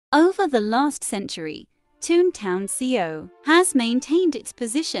Over the last century, Toontown Co. has maintained its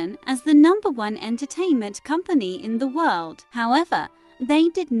position as the #1 entertainment company in the world. However, they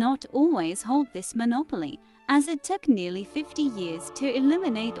did not always hold this monopoly, as it took nearly 50 years to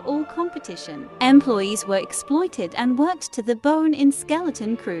eliminate all competition. Employees were exploited and worked to the bone in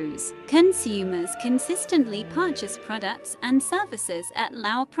skeleton crews. Consumers consistently purchased products and services at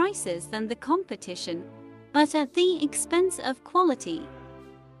lower prices than the competition, but at the expense of quality.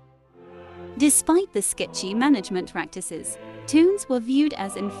 Despite the sketchy management practices, Toons were viewed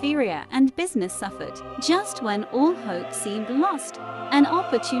as inferior and business suffered. Just when all hope seemed lost, an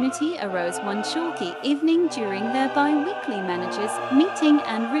opportunity arose one chalky evening during their bi-weekly managers' meeting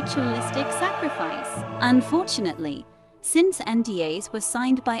and ritualistic sacrifice. Unfortunately, since NDAs were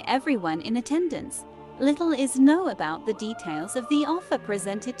signed by everyone in attendance, little is known about the details of the offer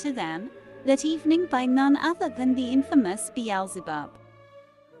presented to them that evening by none other than the infamous Beelzebub.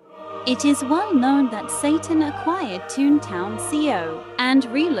 It is well known that Satan acquired Toontown Co. and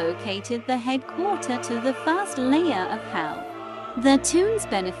relocated the headquarters to the first layer of hell. The Toons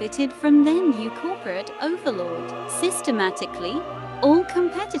benefited from their new corporate overlord. Systematically, all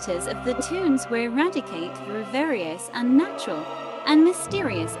competitors of the Toons were eradicated through various unnatural and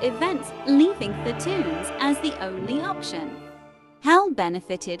mysterious events, leaving the Toons as the only option. Hell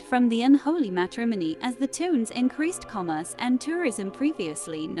benefited from the unholy matrimony as the Toons increased commerce and tourism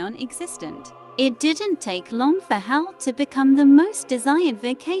previously non-existent. It didn't take long for Hell to become the most desired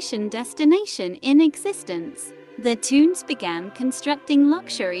vacation destination in existence. The Toons began constructing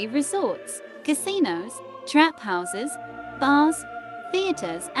luxury resorts, casinos, trap houses, bars,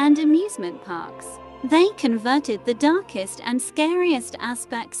 theaters, and amusement parks. They converted the darkest and scariest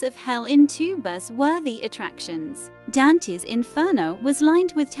aspects of Hell into buzz-worthy attractions. Dante's Inferno was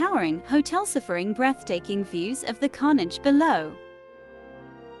lined with towering hotels offering breathtaking views of the carnage below.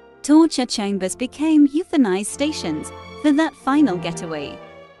 Torture chambers became euthanized stations for that final getaway.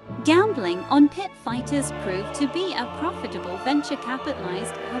 Gambling on pit fighters proved to be a profitable venture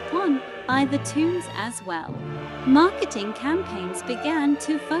capitalized upon by the Toons as well. Marketing campaigns began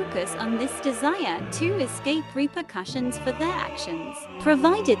to focus on this desire to escape repercussions for their actions,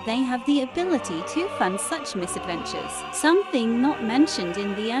 provided they have the ability to fund such misadventures. Something not mentioned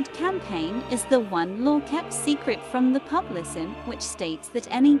in the ad campaign is the one law kept secret from the publicist, which states that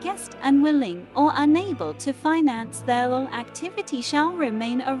any guest unwilling or unable to finance their law activity shall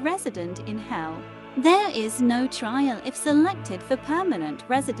remain a resident in Hell. There is no trial if selected for permanent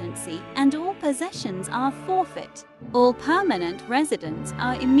residency, and all possessions are forfeit. All permanent residents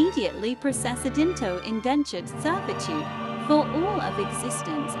are immediately processed into indentured servitude for all of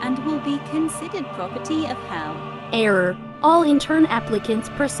existence and will be considered property of Hell. Error. All intern applicants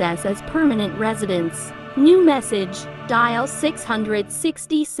process as permanent residents. New message. Dial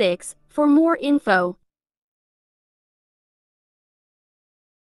 666 for more info.